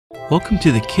Welcome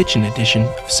to the kitchen edition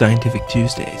of Scientific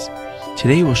Tuesdays.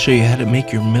 Today we'll show you how to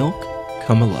make your milk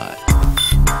come alive.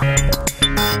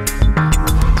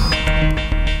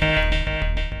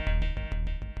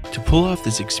 To pull off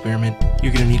this experiment,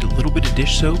 you're going to need a little bit of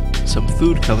dish soap, some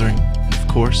food coloring, and of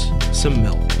course, some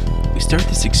milk. We start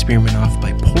this experiment off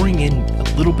by pouring in a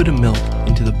little bit of milk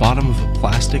into the bottom of a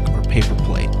plastic or paper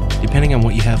plate, depending on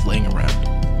what you have laying around.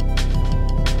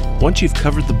 Once you've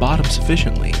covered the bottom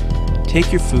sufficiently,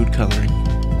 take your food coloring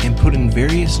and put in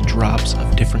various drops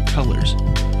of different colors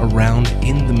around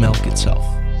in the milk itself.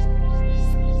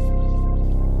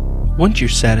 Once you're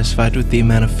satisfied with the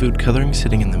amount of food coloring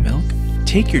sitting in the milk,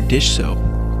 take your dish soap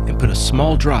and put a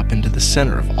small drop into the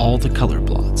center of all the color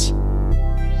blots.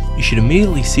 You should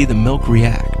immediately see the milk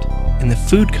react, and the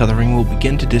food coloring will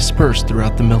begin to disperse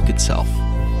throughout the milk itself.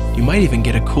 You might even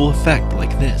get a cool effect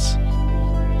like this.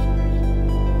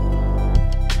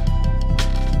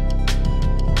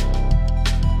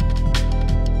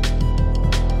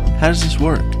 How does this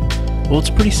work? Well,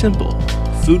 it's pretty simple.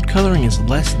 Food coloring is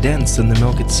less dense than the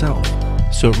milk itself,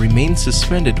 so it remains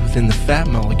suspended within the fat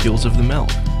molecules of the milk.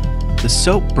 The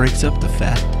soap breaks up the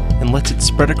fat and lets it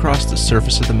spread across the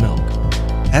surface of the milk.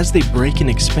 As they break and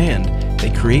expand,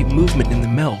 they create movement in the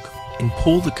milk and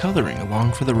pull the coloring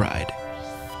along for the ride.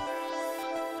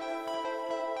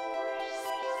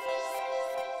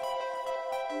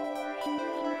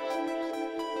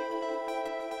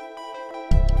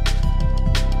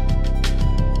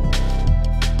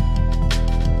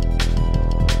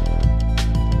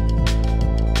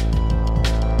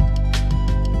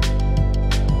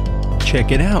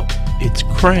 Check it out, it's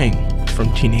Krang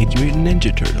from Teenage Mutant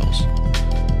Ninja Turtles.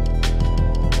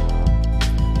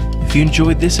 If you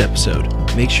enjoyed this episode,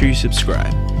 make sure you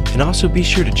subscribe, and also be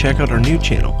sure to check out our new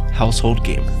channel, Household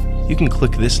Gamer. You can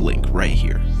click this link right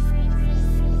here.